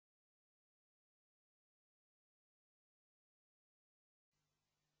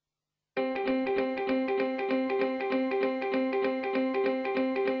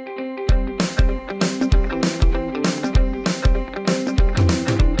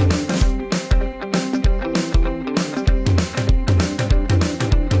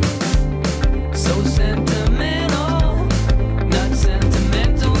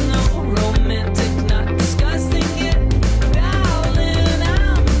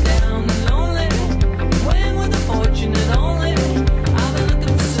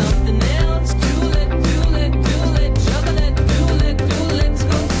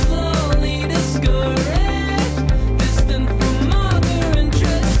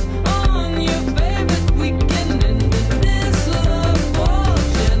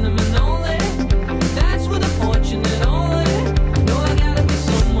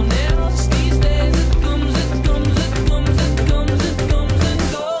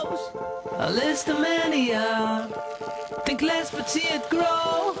list of mania. Think less but see it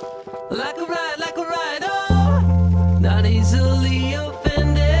grow. Like a ride, oh. Not easily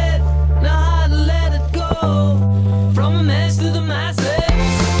offended, not hard to let it go. From a mess to the masses, a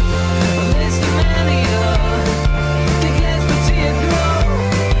list of mania. Think less but see it grow.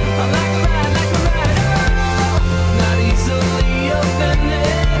 Like a ride, oh. Not easily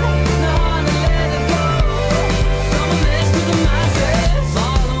offended, not hard to let it go. From a mess to the masses,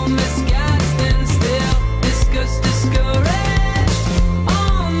 follow misguided, stand still, discuss, discouraged.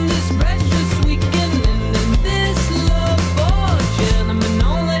 On this precious weekend and in this love for gentlemen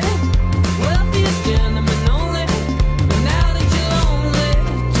only, wealthiest gentlemen only. But now that you're lonely,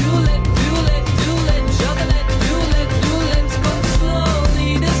 too late, juggle it, let's go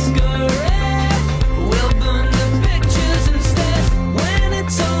slowly discouraged. We'll burn the pictures instead. When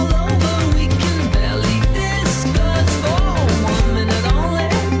it's all over, we can barely discuss for 1 minute only.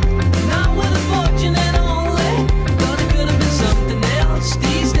 Not with a fortune and only. Thought it could have been something else.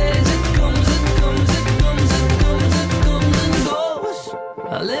 These days it comes and goes.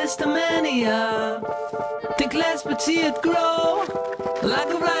 A list of mania. Think less but see it grow. Like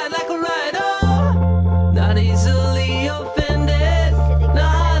a ride.